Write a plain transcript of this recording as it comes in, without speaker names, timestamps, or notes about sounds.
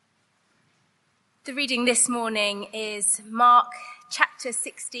The reading this morning is Mark chapter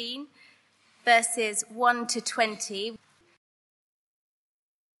 16, verses 1 to 20.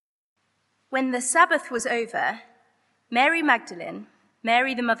 When the Sabbath was over, Mary Magdalene,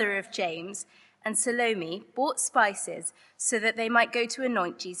 Mary the mother of James, and Salome bought spices so that they might go to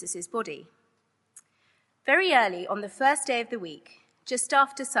anoint Jesus' body. Very early on the first day of the week, just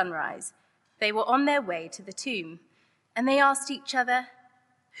after sunrise, they were on their way to the tomb, and they asked each other,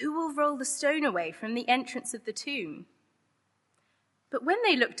 "Who will roll the stone away from the entrance of the tomb?" But when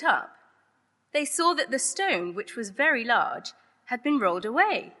they looked up, they saw that the stone, which was very large, had been rolled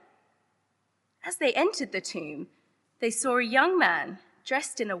away. As they entered the tomb, they saw a young man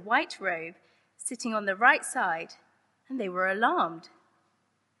dressed in a white robe sitting on the right side, and they were alarmed.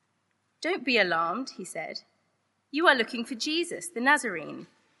 "Don't be alarmed," he said. "You are looking for Jesus, the Nazarene,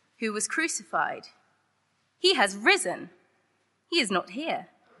 who was crucified. He has risen. He is not here.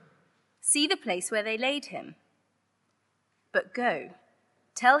 See the place where they laid him. But go,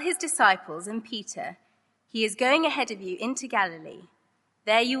 tell his disciples and Peter, he is going ahead of you into Galilee.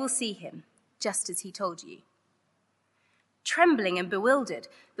 There you will see him, just as he told you." Trembling and bewildered,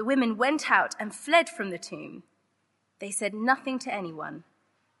 the women went out and fled from the tomb. They said nothing to anyone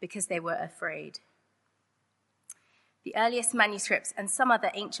because they were afraid. The earliest manuscripts and some other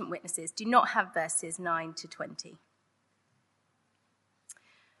ancient witnesses do not have verses 9 to 20.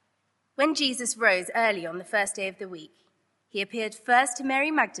 When Jesus rose early on the first day of the week, he appeared first to Mary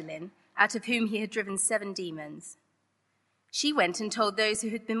Magdalene, out of whom he had driven 7 demons. She went and told those who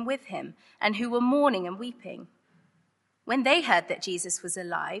had been with him and who were mourning and weeping. When they heard that Jesus was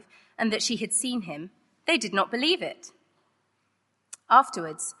alive and that she had seen him, they did not believe it.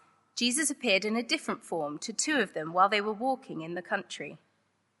 Afterwards, Jesus appeared in a different form to 2 of them while they were walking in the country.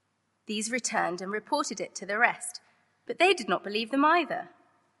 These returned and reported it to the rest, but they did not believe them either.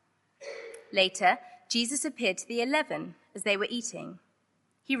 Later, Jesus appeared to the 11 as they were eating.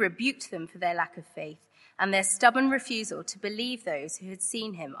 He rebuked them for their lack of faith and their stubborn refusal to believe those who had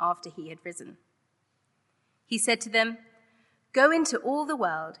seen him after he had risen. He said to them, "Go into all the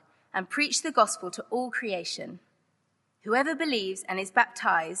world and preach the gospel to all creation. Whoever believes and is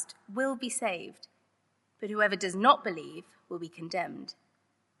baptized will be saved, but whoever does not believe will be condemned.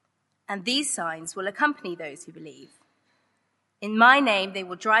 And these signs will accompany those who believe. In my name they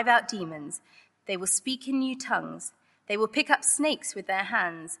will drive out demons, they will speak in new tongues, they will pick up snakes with their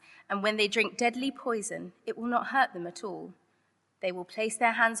hands, and when they drink deadly poison, it will not hurt them at all. They will place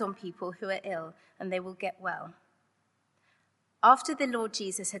their hands on people who are ill, and they will get well." After the Lord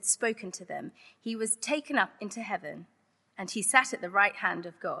Jesus had spoken to them, he was taken up into heaven, and he sat at the right hand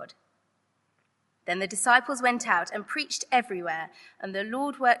of God. Then the disciples went out and preached everywhere, and the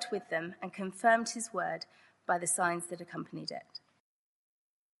Lord worked with them and confirmed his word by the signs that accompanied it.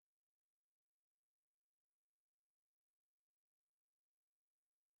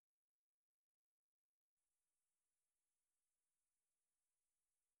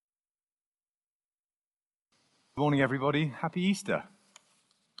 Good morning, everybody. Happy Easter.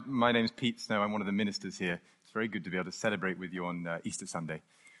 My name is Pete Snow. I'm one of the ministers here. It's very good to be able to celebrate with you on Easter Sunday.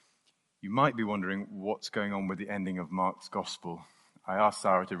 You might be wondering what's going on with the ending of Mark's Gospel. I asked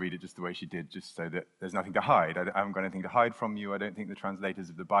Sarah to read it just the way she did, just so that there's nothing to hide. I haven't got anything to hide from you. I don't think the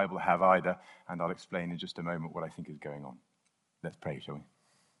translators of the Bible have either, and I'll explain in just a moment what I think is going on. Let's pray, shall we?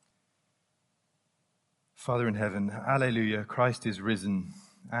 Father in heaven, alleluia, Christ is risen.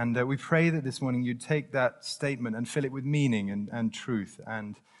 And we pray that this morning you'd take that statement and fill it with meaning and truth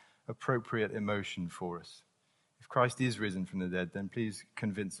and appropriate emotion for us. If Christ is risen from the dead, then please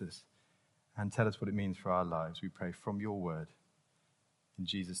convince us and tell us what it means for our lives. We pray from your word. In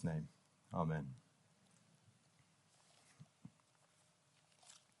Jesus' name, amen.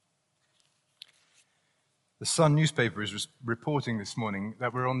 The Sun newspaper is reporting this morning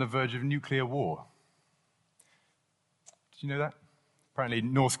that we're on the verge of nuclear war. Did you know that? Apparently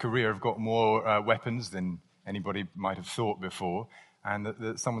North Korea have got more weapons than anybody might have thought before, and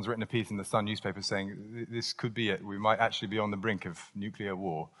that someone's written a piece in the Sun newspaper saying this could be it. We might actually be on the brink of nuclear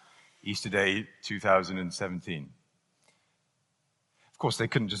war. Easter Day 2017. Of course, they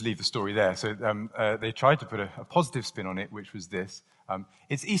couldn't just leave the story there, so they tried to put a positive spin on it, which was this.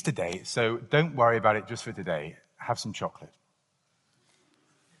 It's Easter Day, so don't worry about it just for today. Have some chocolate.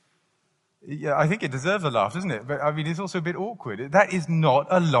 Yeah, I think it deserves a laugh, doesn't it? But, I mean, it's also a bit awkward. That is not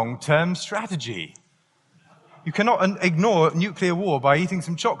a long-term strategy. You cannot ignore nuclear war by eating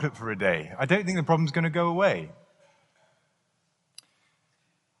some chocolate for a day. I don't think the problem's going to go away.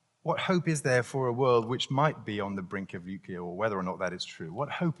 What hope is there for a world which might be on the brink of nuclear war, whether or not that is true? What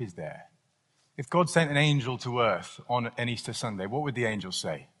hope is there? If God sent an angel to earth on an Easter Sunday, what would the angel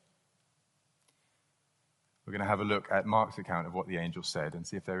say? We're going to have a look at Mark's account of what the angel said and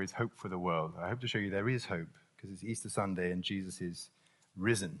see if there is hope for the world. I hope to show you there is hope because it's Easter Sunday and Jesus is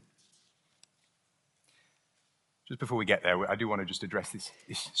risen. Just before we get there, I do want to just address this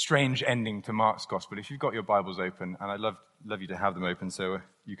strange ending to Mark's gospel. If you've got your Bibles open, and I'd love you to have them open so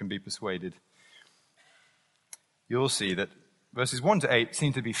you can be persuaded, you'll see that verses 1 to 8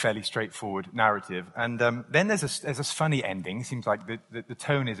 seem to be fairly straightforward narrative. And then there's a funny ending. It seems like the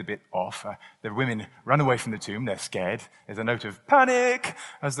tone is a bit off. The women run away from the tomb. They're scared. There's a note of panic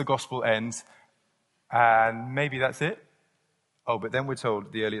as the gospel ends. And maybe that's it. Oh, but then we're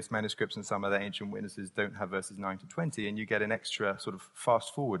told the earliest manuscripts and some other ancient witnesses don't have verses 9 to 20, and you get an extra sort of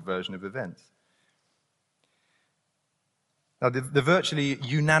fast-forward version of events. Now, the virtually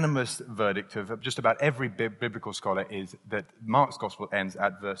unanimous verdict of just about every biblical scholar is that Mark's gospel ends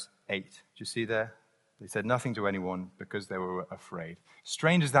at verse 8. Do you see there? They said nothing to anyone because they were afraid.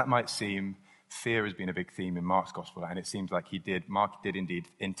 Strange as that might seem, fear has been a big theme in Mark's gospel, and it seems like Mark did indeed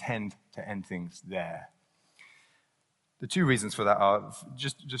intend to end things there. The two reasons for that are,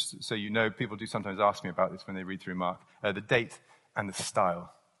 just so you know, people do sometimes ask me about this when they read through Mark, the date and the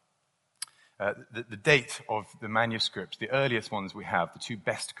style. The date of the manuscripts, the earliest ones we have, the two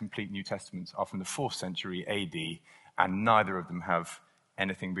best complete New Testaments, are from the 4th century AD, and neither of them have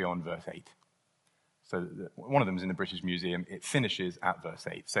anything beyond verse 8. So one of them is in the British Museum. It finishes at verse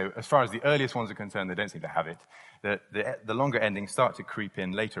 8. So as far as the earliest ones are concerned, they don't seem to have it. The longer endings start to creep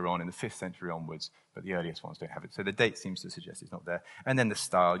in later on in the 5th century onwards, but the earliest ones don't have it. So the date seems to suggest it's not there. And then the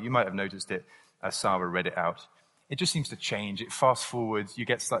style. You might have noticed it as Sarah read it out. It just seems to change. It fast forwards. You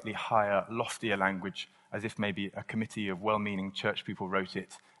get slightly higher, loftier language, as if maybe a committee of well-meaning church people wrote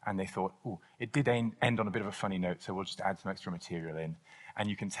it, and they thought, oh, it did end on a bit of a funny note, so we'll just add some extra material in. And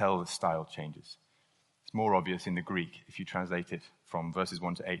you can tell the style changes. It's more obvious in the Greek if you translate it from verses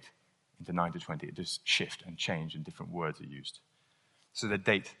 1 to 8 into 9 to 20. It does shift and change and different words are used. So the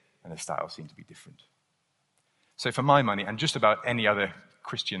date and the style seem to be different. So for my money, and just about any other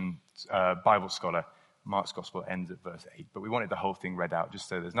Christian Bible scholar, Mark's gospel ends at verse 8. But we wanted the whole thing read out just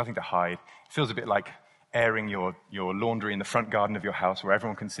so there's nothing to hide. It feels a bit like airing your laundry in the front garden of your house where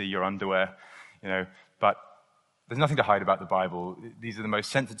everyone can see your underwear, but there's nothing to hide about the Bible. These are the most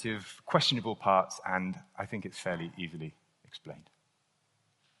sensitive, questionable parts, and I think it's fairly easily explained.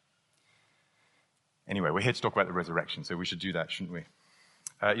 Anyway, we're here to talk about the resurrection, so we should do that, shouldn't we?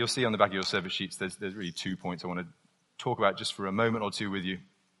 You'll see on the back of your service sheets, there's really 2 points I want to talk about just for a moment or two with you.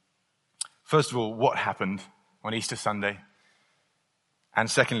 First of all, what happened on Easter Sunday? And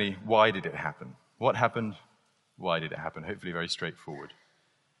secondly, why did it happen? What happened? Why did it happen? Hopefully very straightforward.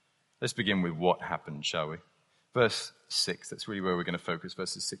 Let's begin with what happened, shall we? Verse 6, that's really where we're going to focus,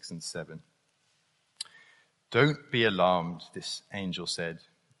 verses 6 and 7. Don't be alarmed, this angel said.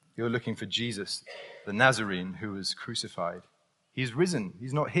 You're looking for Jesus, the Nazarene who was crucified. He's risen.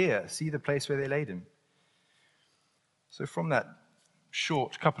 He's not here. See the place where they laid him. So from that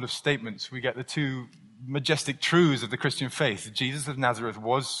short couple of statements, we get the two majestic truths of the Christian faith. Jesus of Nazareth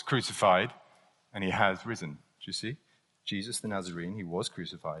was crucified, and he has risen. Do you see? Jesus the Nazarene, he was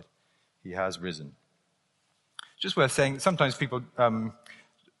crucified. He has risen. Just worth saying that sometimes people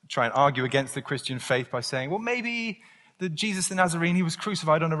try and argue against the Christian faith by saying, well, maybe the Jesus the Nazarene, he was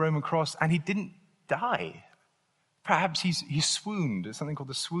crucified on a Roman cross, and he didn't die. Perhaps he swooned. There's something called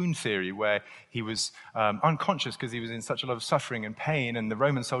the swoon theory, where he was unconscious because he was in such a lot of suffering and pain, and the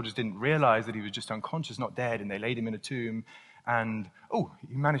Roman soldiers didn't realize that he was just unconscious, not dead, and they laid him in a tomb, and,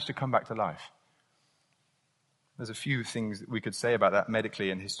 he managed to come back to life. There's a few things that we could say about that medically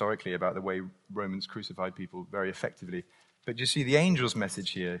and historically about the way Romans crucified people very effectively. But you see, the angel's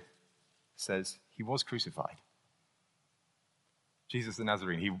message here says he was crucified. Jesus the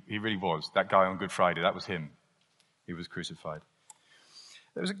Nazarene, he really was. That guy on Good Friday, that was him. He was crucified.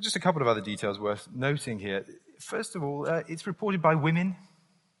 There was just a couple of other details worth noting here. First of all, it's reported by women.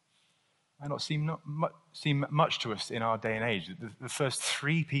 Might not seem much to us in our day and age. The first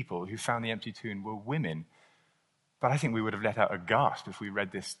 3 people who found the empty tomb were women. But I think we would have let out a gasp if we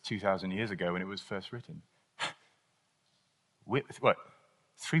read this 2,000 years ago when it was first written.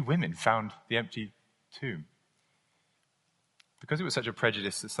 3 women found the empty tomb. Because it was such a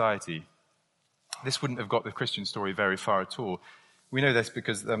prejudiced society, this wouldn't have got the Christian story very far at all. We know this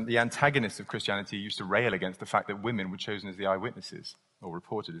because the antagonists of Christianity used to rail against the fact that women were chosen as the eyewitnesses, or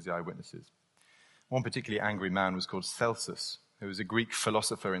reported as the eyewitnesses. One particularly angry man was called Celsus, who was a Greek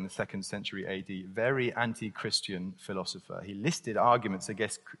philosopher in the 2nd century AD, very anti-Christian philosopher. He listed arguments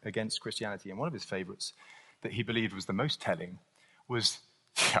against Christianity, and one of his favorites that he believed was the most telling was,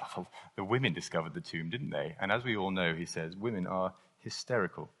 the women discovered the tomb, didn't they? And as we all know, he says, women are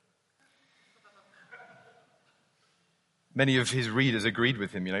hysterical. Many of his readers agreed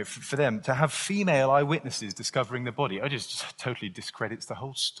with him. For them, to have female eyewitnesses discovering the body, just totally discredits the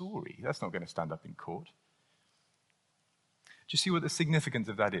whole story. That's not going to stand up in court. Do you see what the significance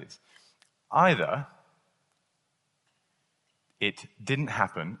of that is? Either it didn't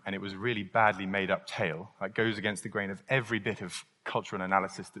happen and it was a really badly made up tale that goes against the grain of every bit of cultural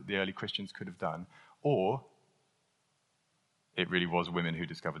analysis that the early Christians could have done, or it really was women who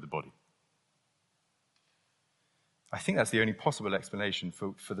discovered the body. I think that's the only possible explanation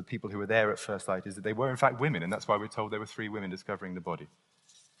for the people who were there at first sight, is that they were in fact women, and that's why we're told there were 3 women discovering the body.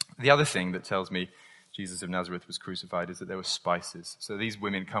 The other thing that tells me Jesus of Nazareth was crucified is that there were spices. So these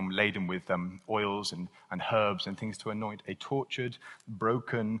women come laden with oils and herbs and things to anoint a tortured,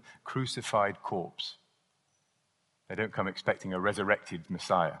 broken, crucified corpse. They don't come expecting a resurrected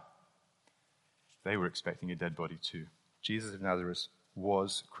Messiah. They were expecting a dead body too. Jesus of Nazareth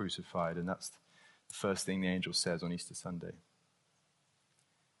was crucified, and that's the first thing the angel says on Easter Sunday.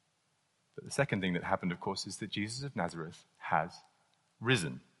 But the second thing that happened, of course, is that Jesus of Nazareth has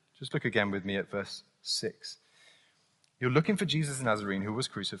risen. Just look again with me at verse 6. You're looking for Jesus the Nazarene who was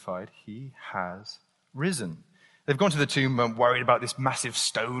crucified. He has risen. They've gone to the tomb worried about this massive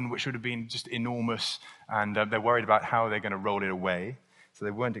stone, which would have been just enormous, and they're worried about how they're going to roll it away. So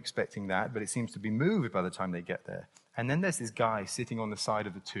they weren't expecting that, but it seems to be moved by the time they get there. And then there's this guy sitting on the side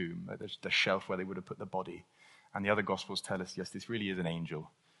of the tomb, at the shelf where they would have put the body. And the other Gospels tell us, yes, this really is an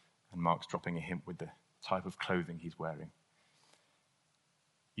angel. And Mark's dropping a hint with the type of clothing he's wearing.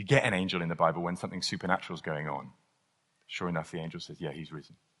 You get an angel in the Bible when something supernatural is going on. Sure enough, the angel says, yeah, he's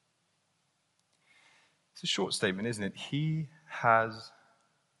risen. It's a short statement, isn't it? He has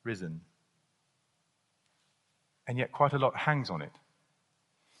risen. And yet quite a lot hangs on it.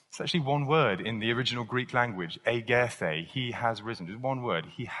 It's actually one word in the original Greek language, agerthe. He has risen. Just one word.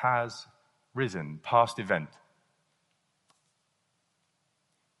 He has risen. Past event.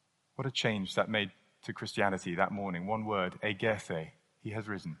 What a change that made to Christianity that morning. One word, agerthe. He has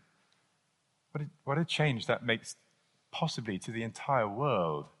risen. What a change that makes possibly to the entire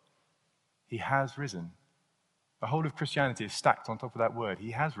world. He has risen. The whole of Christianity is stacked on top of that word.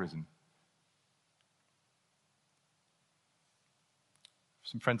 He has risen.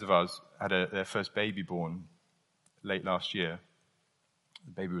 Some friends of ours had their first baby born late last year.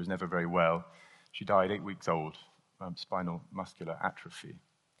 The baby was never very well. She died 8 weeks old, spinal muscular atrophy.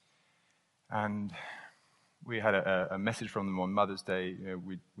 And we had a message from them on Mother's Day.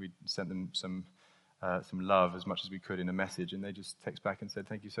 We sent them some love as much as we could in a message, and they just text back and said,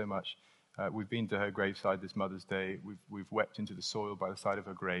 "Thank you so much. We've been to her graveside this Mother's Day. We've wept into the soil by the side of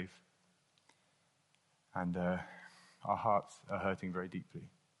her grave, and our hearts are hurting very deeply."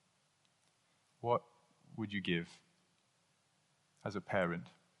 What would you give as a parent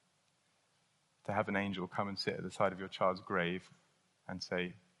to have an angel come and sit at the side of your child's grave and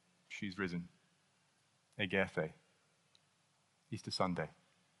say, "She's risen"? Agerthe. Easter Sunday. I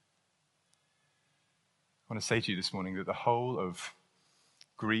want to say to you this morning that the whole of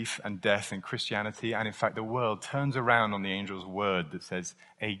grief and death and Christianity, and in fact the world, turns around on the angel's word that says,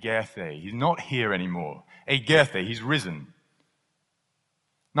 Agerthe. He's not here anymore. Agerthe. He's risen.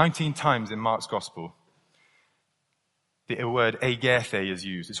 19 times in Mark's Gospel, the word agerthe is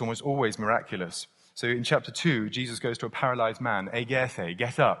used. It's almost always miraculous. So in chapter 2, Jesus goes to a paralyzed man, agerthe,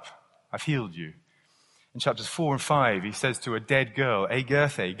 get up, I've healed you. In chapters 4 and 5, he says to a dead girl,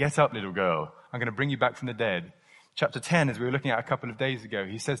 agerthe, get up, little girl, I'm going to bring you back from the dead. Chapter 10, as we were looking at a couple of days ago,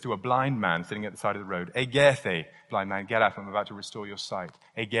 he says to a blind man sitting at the side of the road, agerthe, blind man, get up, I'm about to restore your sight.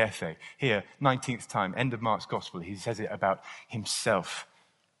 Agerthe. Here, 19th time, end of Mark's Gospel, he says it about himself.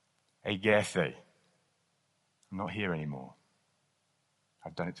 Agerthe. I'm not here anymore.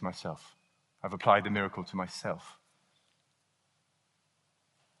 I've done it to myself. I've applied the miracle to myself.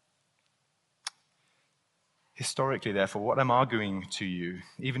 Historically, therefore, what I'm arguing to you,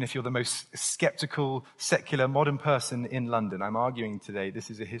 even if you're the most skeptical, secular, modern person in London, I'm arguing today this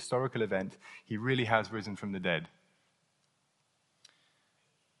is a historical event. He really has risen from the dead.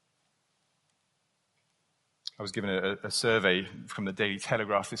 I was given a survey from the Daily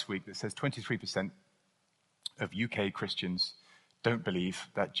Telegraph this week that says 23% of UK Christians don't believe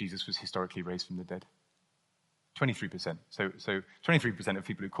that Jesus was historically raised from the dead. 23%. So 23% of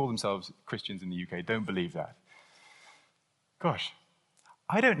people who call themselves Christians in the UK don't believe that. Gosh,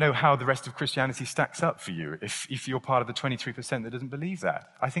 I don't know how the rest of Christianity stacks up for you if you're part of the 23% that doesn't believe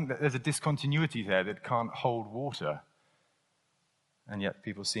that. I think that there's a discontinuity there that can't hold water. And yet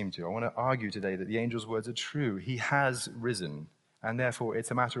people seem to. I want to argue today that the angel's words are true. He has risen. And therefore it's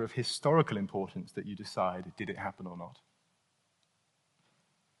a matter of historical importance that you decide, did it happen or not?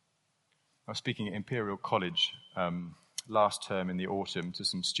 I was speaking at Imperial College last term in the autumn to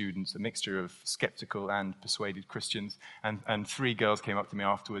some students, a mixture of skeptical and persuaded Christians. And 3 girls came up to me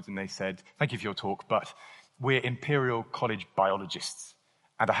afterwards and they said, "Thank you for your talk, but we're Imperial College biologists.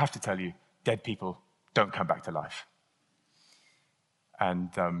 And I have to tell you, dead people don't come back to life."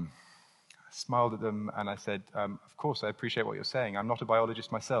 And I smiled at them and I said, "Of course, I appreciate what you're saying. I'm not a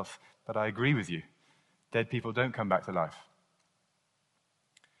biologist myself, but I agree with you. Dead people don't come back to life."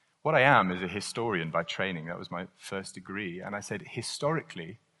 What I am is a historian by training. That was my first degree. And I said,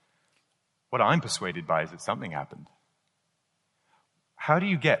 historically, what I'm persuaded by is that something happened. How do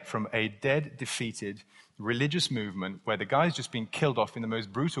you get from a dead, defeated religious movement where the guy's just been killed off in the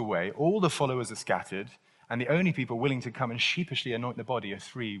most brutal way, all the followers are scattered, and the only people willing to come and sheepishly anoint the body are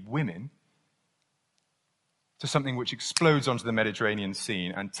 3 women, to something which explodes onto the Mediterranean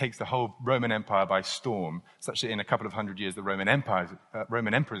scene and takes the whole Roman Empire by storm, such that in a couple of hundred years the Roman Emperor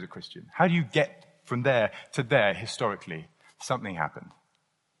is a Christian? How do you get from there to there historically? Something happened.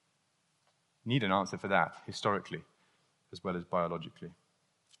 You need an answer for that, historically, as well as biologically.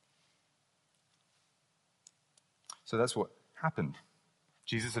 So that's what happened.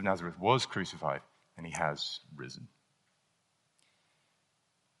 Jesus of Nazareth was crucified, and he has risen.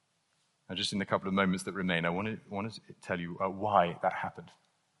 Now, just in the couple of moments that remain, I want to tell you why that happened.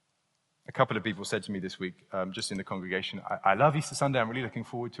 A couple of people said to me this week, just in the congregation, I love Easter Sunday, I'm really looking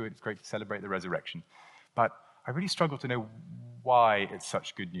forward to it, it's great to celebrate the resurrection. But I really struggle to know why it's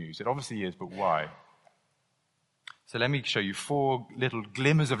such good news. It obviously is, but why? So let me show you 4 little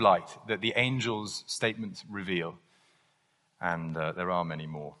glimmers of light that the angels' statements reveal. And there are many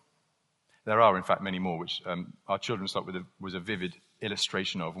more. There are, in fact, many more, which our children's talk was a vivid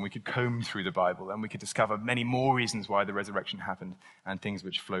illustration of. And we could comb through the Bible and we could discover many more reasons why the resurrection happened and things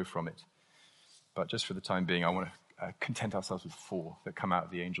which flow from it. But just for the time being, I want to content ourselves with 4 that come out of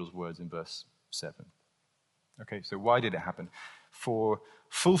the angel's words in verse 7. Okay, so why did it happen? For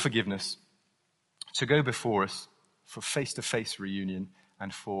full forgiveness, to go before us, for face-to-face reunion,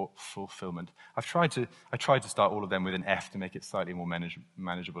 and for fulfillment. I tried to start all of them with an F to make it slightly more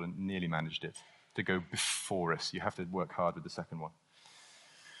manageable, and nearly managed it. To go before us. You have to work hard with the second one.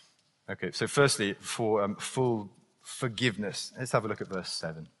 Okay, so firstly, for full forgiveness. Let's have a look at verse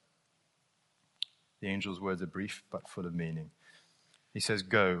 7. The angel's words are brief but full of meaning. He says,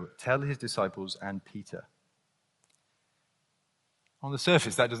 "Go, tell his disciples and Peter." On the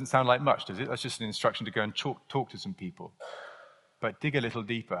surface, that doesn't sound like much, does it? That's just an instruction to go and talk to some people. But dig a little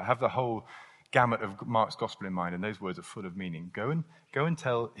deeper. Have the whole gamut of Mark's gospel in mind, and those words are full of meaning. Go and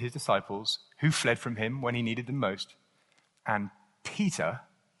tell his disciples who fled from him when he needed them most. And Peter.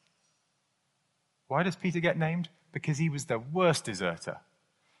 Why does Peter get named? Because he was the worst deserter.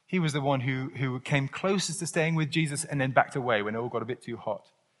 He was the one who came closest to staying with Jesus and then backed away when it all got a bit too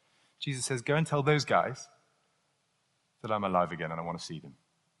hot. Jesus says, "Go and tell those guys that I'm alive again and I want to see them."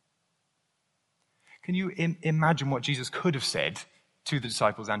 Can you imagine what Jesus could have said to the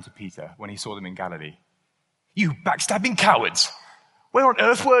disciples and to Peter when he saw them in Galilee? "You backstabbing cowards! Where on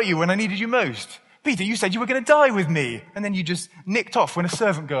earth were you when I needed you most? Peter, you said you were going to die with me, and then you just nicked off when a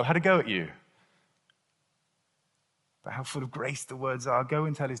servant girl had a go at you." But how full of grace the words are. Go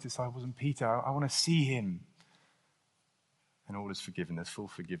and tell his disciples and Peter, I want to see him. And all is forgiven. There's full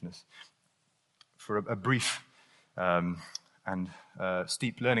forgiveness. For a brief and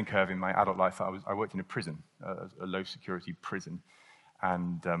steep learning curve in my adult life, I worked in a prison, a low-security prison.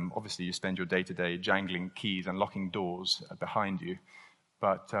 And obviously you spend your day-to-day jangling keys and locking doors behind you.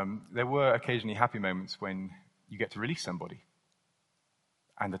 But there were occasionally happy moments when you get to release somebody.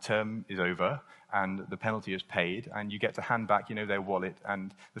 And the term is over, and the penalty is paid, and you get to hand back, their wallet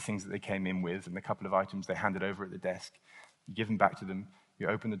and the things that they came in with, and the couple of items they handed over at the desk. You give them back to them, you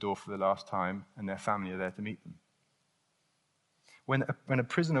open the door for the last time, and their family are there to meet them. When a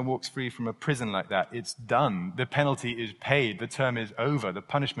prisoner walks free from a prison like that, it's done. The penalty is paid. The term is over. The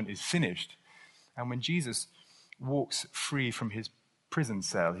punishment is finished. And when Jesus walks free from his prison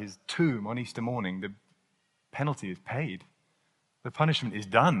cell, his tomb on Easter morning, the penalty is paid. The punishment is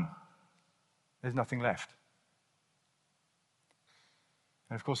done. There's nothing left.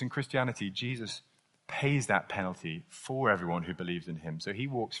 And of course, in Christianity, Jesus pays that penalty for everyone who believes in him. So he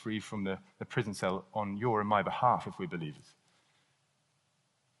walks free from the prison cell on your and my behalf if we're believers.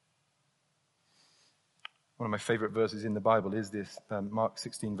 One of my favorite verses in the Bible is this, Mark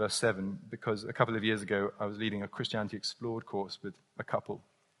 16, verse 7, because a couple of years ago, I was leading a Christianity Explored course with a couple.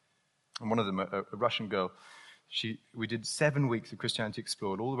 And one of them, a Russian girl, we did 7 weeks of Christianity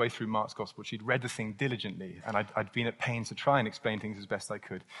Explored, all the way through Mark's Gospel. She'd read the thing diligently, and I'd been at pains to try and explain things as best I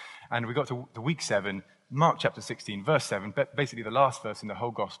could. And we got to week 7, Mark chapter 16, verse 7, basically the last verse in the whole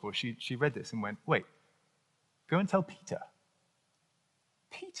Gospel. She read this and went, wait, Go and tell Peter.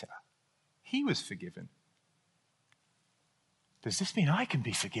 Peter, he was forgiven. Does this mean I can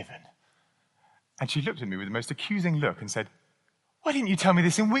be forgiven? And she looked at me with the most accusing look and said, why didn't you tell me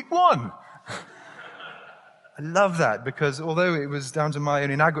this in week 1? I love that, because although it was down to my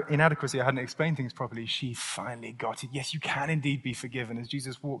own inadequacy, I hadn't explained things properly, she finally got it. Yes, you can indeed be forgiven. As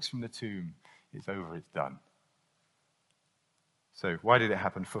Jesus walks from the tomb, it's over, it's done. So why did it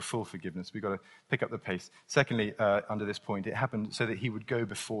happen? For full forgiveness. We've got to pick up the pace. Secondly, under this point, it happened so that he would go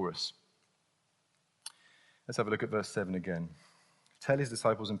before us. Let's have a look at verse 7 again. Tell his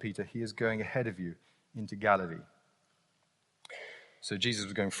disciples and Peter, he is going ahead of you into Galilee. So Jesus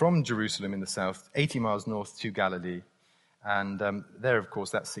was going from Jerusalem in the south, 80 miles north to Galilee. And there, of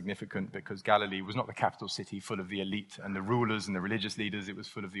course, that's significant because Galilee was not the capital city full of the elite and the rulers and the religious leaders. It was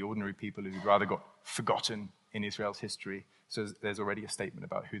full of the ordinary people who rather got forgotten in Israel's history. So there's already a statement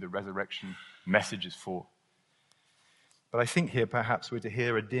about who the resurrection message is for. But I think here perhaps we're to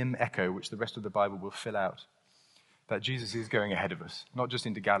hear a dim echo, which the rest of the Bible will fill out, that Jesus is going ahead of us, not just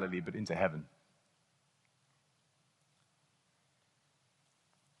into Galilee, but into heaven.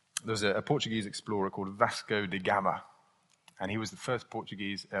 There was a Portuguese explorer called Vasco da Gama, and he was the first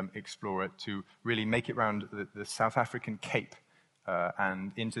Portuguese explorer to really make it round the South African Cape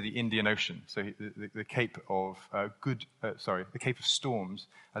and into the Indian Ocean. So the Cape of the Cape of Storms,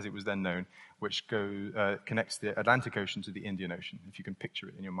 as it was then known, which connects the Atlantic Ocean to the Indian Ocean, if you can picture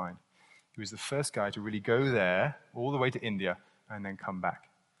it in your mind. He was the first guy to really go there, all the way to India, and then come back.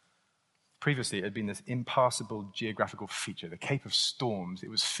 Previously, it had been this impassable geographical feature, the Cape of Storms. It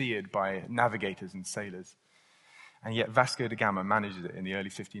was feared by navigators and sailors. And yet Vasco da Gama managed it in the early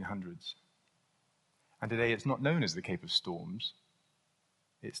 1500s. And today it's not known as the Cape of Storms.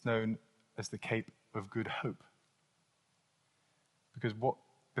 It's known as the Cape of Good Hope. Because what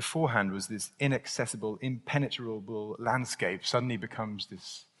beforehand was this inaccessible, impenetrable landscape suddenly becomes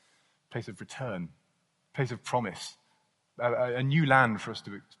this place of return, place of promise, a new land for us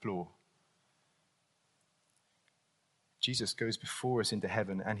to explore. Jesus goes before us into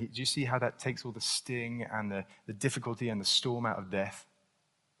heaven, and do you see how that takes all the sting and the difficulty and the storm out of death?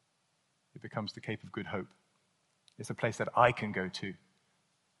 It becomes the Cape of Good Hope. It's a place that I can go to.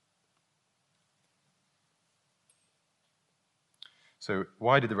 So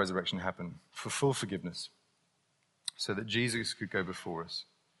why did the resurrection happen? For full forgiveness, so that Jesus could go before us.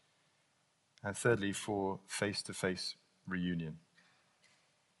 And thirdly, for face-to-face reunion.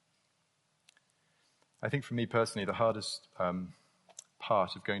 I think for me personally, the hardest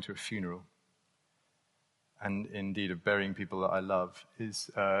part of going to a funeral, and indeed of burying people that I love, is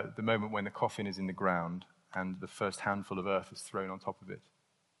the moment when the coffin is in the ground and the first handful of earth is thrown on top of it.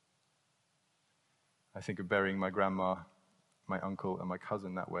 I think of burying my grandma, my uncle, and my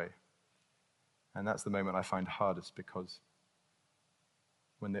cousin that way. And that's the moment I find hardest, because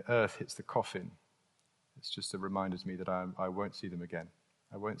when the earth hits the coffin, it's just a reminder to me that I won't see them again.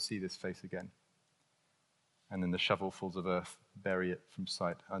 I won't see this face again. And then the shovelfuls of earth bury it from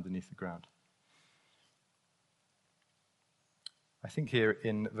sight underneath the ground. I think here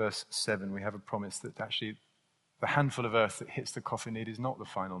in verse 7 we have a promise that actually the handful of earth that hits the coffin, it is not the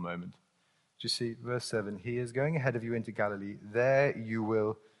final moment. Do you see, verse 7, he is going ahead of you into Galilee, there you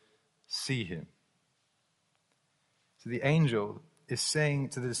will see him. So the angel is saying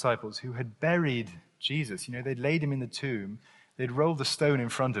to the disciples who had buried Jesus, they'd laid him in the tomb, they'd rolled the stone in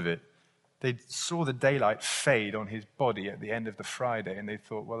front of it, they saw the daylight fade on his body at the end of the Friday, and they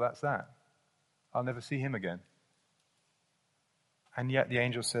thought, well, that's that. I'll never see him again. And yet the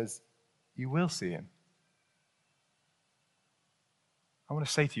angel says, you will see him. I want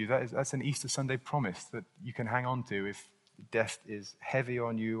to say to you, that's an Easter Sunday promise that you can hang on to if death is heavy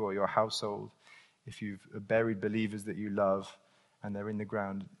on you or your household, if you've buried believers that you love and they're in the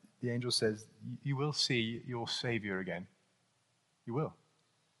ground. The angel says, you will see your Savior again. You will.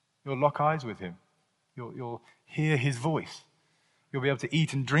 You'll lock eyes with him. You'll hear his voice. You'll be able to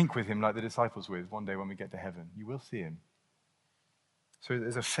eat and drink with him like the disciples will one day when we get to heaven. You will see him. So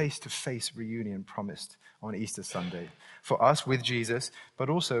there's a face-to-face reunion promised on Easter Sunday for us with Jesus, but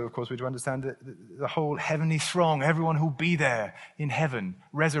also, of course, we're to understand that the whole heavenly throng, everyone who'll be there in heaven,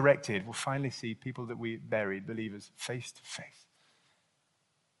 resurrected, will finally see people that we buried, believers, face-to-face.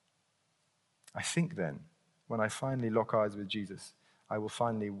 I think then, when I finally lock eyes with Jesus, I will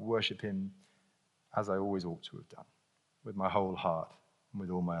finally worship him as I always ought to have done, with my whole heart and with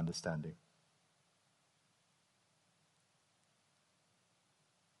all my understanding.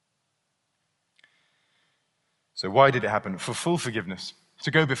 So why did it happen? For full forgiveness, to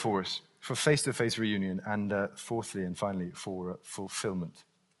go before us, for face-to-face reunion, and fourthly and finally, for fulfillment.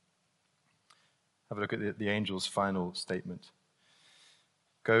 Have a look at the angel's final statement.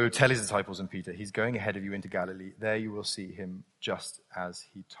 Go tell his disciples and Peter, he's going ahead of you into Galilee. There you will see him just as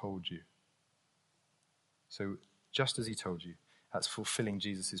he told you. So, just as he told you, that's fulfilling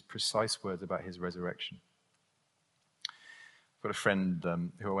Jesus' precise words about his resurrection. I've got a friend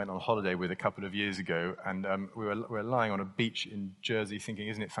who I went on holiday with a couple of years ago, and we were lying on a beach in Jersey thinking,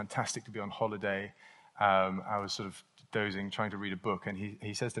 isn't it fantastic to be on holiday? I was sort of dozing, trying to read a book, and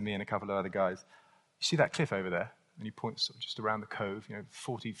he says to me and a couple of other guys, you see that cliff over there? And he points sort of just around the cove,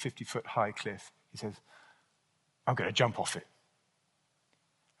 40, 50-foot high cliff. He says, I'm going to jump off it.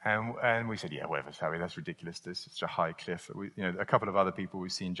 And we said, yeah, whatever, Harry, that's ridiculous. There's such a high cliff. A couple of other people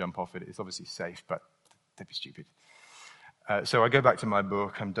we've seen jump off it. It's obviously safe, but they'd be stupid. So I go back to my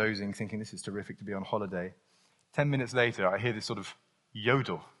book. I'm dozing, thinking this is terrific to be on holiday. 10 minutes later, I hear this sort of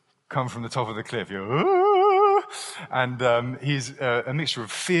yodel come from the top of the cliff. And he's a mixture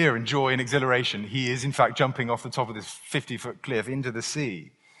of fear and joy and exhilaration. He is, in fact, jumping off the top of this 50-foot cliff into the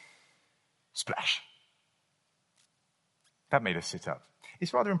sea. Splash. That made us sit up.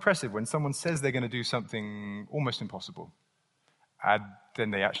 It's rather impressive when someone says they're going to do something almost impossible, and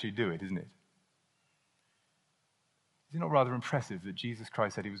then they actually do it, isn't it? Is it not rather impressive that Jesus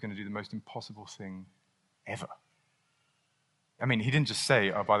Christ said he was going to do the most impossible thing ever? I mean, he didn't just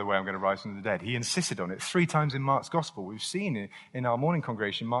say, oh, by the way, I'm going to rise from the dead. He insisted on it 3 times in Mark's gospel. We've seen in our morning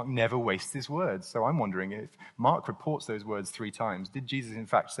congregation, Mark never wastes his words. So I'm wondering if Mark reports those words 3 times, did Jesus in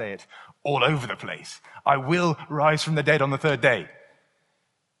fact say it all over the place? I will rise from the dead on the 3rd day.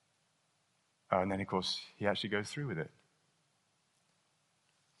 And then, of course, he actually goes through with it.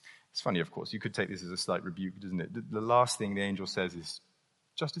 It's funny, of course. You could take this as a slight rebuke, doesn't it? The last thing the angel says is,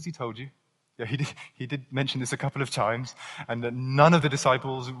 just as he told you. Yeah, he did mention this a couple of times, and none of the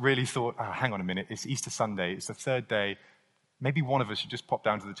disciples really thought, hang on a minute, it's Easter Sunday, it's the 3rd day. Maybe one of us should just pop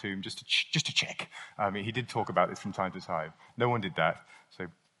down to the tomb just to check. He did talk about this from time to time. No one did that. So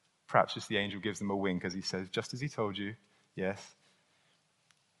perhaps just the angel gives them a wink as he says, just as he told you, yes.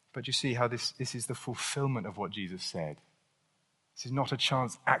 But you see how this is the fulfillment of what Jesus said. This is not a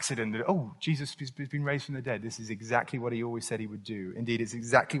chance accident that, Jesus has been raised from the dead. This is exactly what he always said he would do. Indeed, it's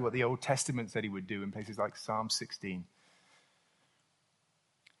exactly what the Old Testament said he would do in places like Psalm 16.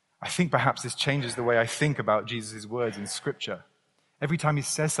 I think perhaps this changes the way I think about Jesus' words in Scripture. Every time he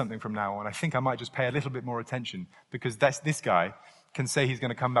says something from now on, I think I might just pay a little bit more attention, because this guy can say he's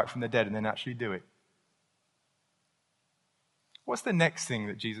going to come back from the dead and then actually do it. What's the next thing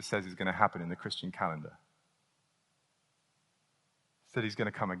that Jesus says is going to happen in the Christian calendar? He said he's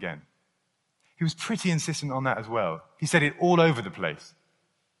going to come again. He was pretty insistent on that as well. He said it all over the place.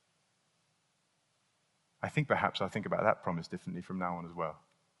 I think perhaps I'll think about that promise differently from now on as well.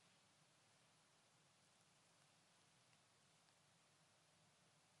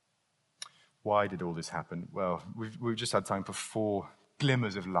 Why did all this happen? Well, we've just had time for 4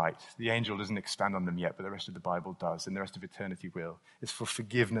 glimmers of light. The angel doesn't expand on them yet, but the rest of the Bible does, and the rest of eternity will. It's for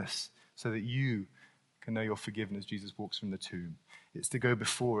forgiveness, so that you can know your forgiveness. Jesus walks from the tomb. It's to go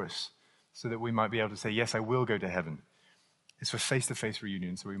before us, so that we might be able to say, yes, I will go to heaven. It's for face-to-face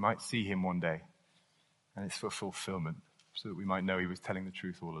reunion, so we might see him one day. And it's for fulfillment, so that we might know he was telling the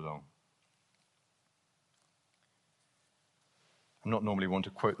truth all along. I'm not normally one to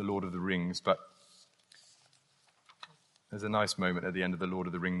quote the Lord of the Rings, but there's a nice moment at the end of the Lord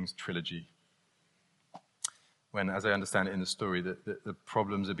of the Rings trilogy when, as I understand it in the story, the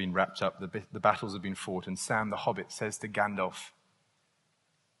problems have been wrapped up, the battles have been fought, and Sam the Hobbit says to Gandalf,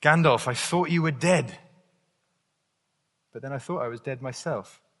 Gandalf, I thought you were dead, but then I thought I was dead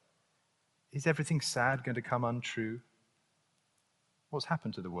myself. Is everything sad going to come untrue? What's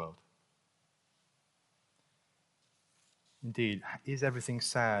happened to the world? Indeed, is everything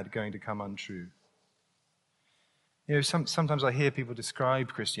sad going to come untrue? Sometimes I hear people describe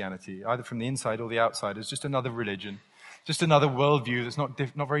Christianity, either from the inside or the outside, as just another religion, just another worldview that's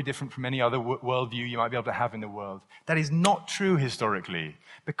not very different from any other worldview you might be able to have in the world. That is not true historically.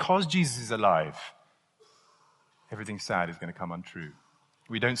 Because Jesus is alive, everything sad is going to come untrue.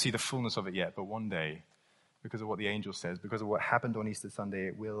 We don't see the fullness of it yet, but one day, because of what the angel says, because of what happened on Easter Sunday,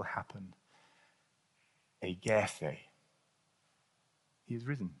 it will happen. Agethe. He is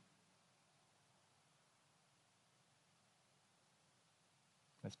risen.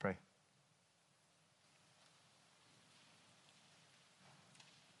 Let's pray.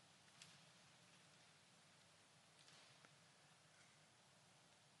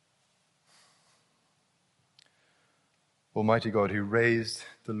 Almighty God, who raised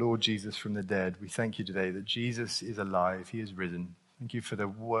the Lord Jesus from the dead, we thank you today that Jesus is alive, he is risen. Thank you for the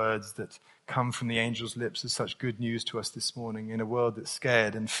words that come from the angel's lips as such good news to us this morning in a world that's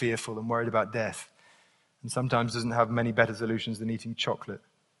scared and fearful and worried about death. and sometimes doesn't have many better solutions than eating chocolate.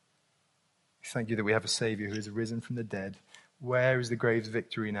 Thank you that we have a Savior who has risen from the dead. Where is the grave's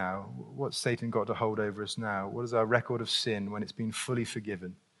victory now? What's Satan got to hold over us now? What is our record of sin when it's been fully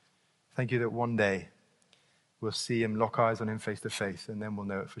forgiven? Thank you that one day we'll see him, lock eyes on him face to face, and then we'll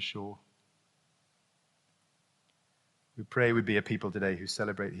know it for sure. We pray we'd be a people today who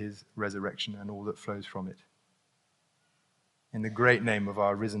celebrate his resurrection and all that flows from it. In the great name of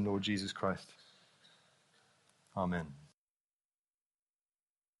our risen Lord Jesus Christ. Amen.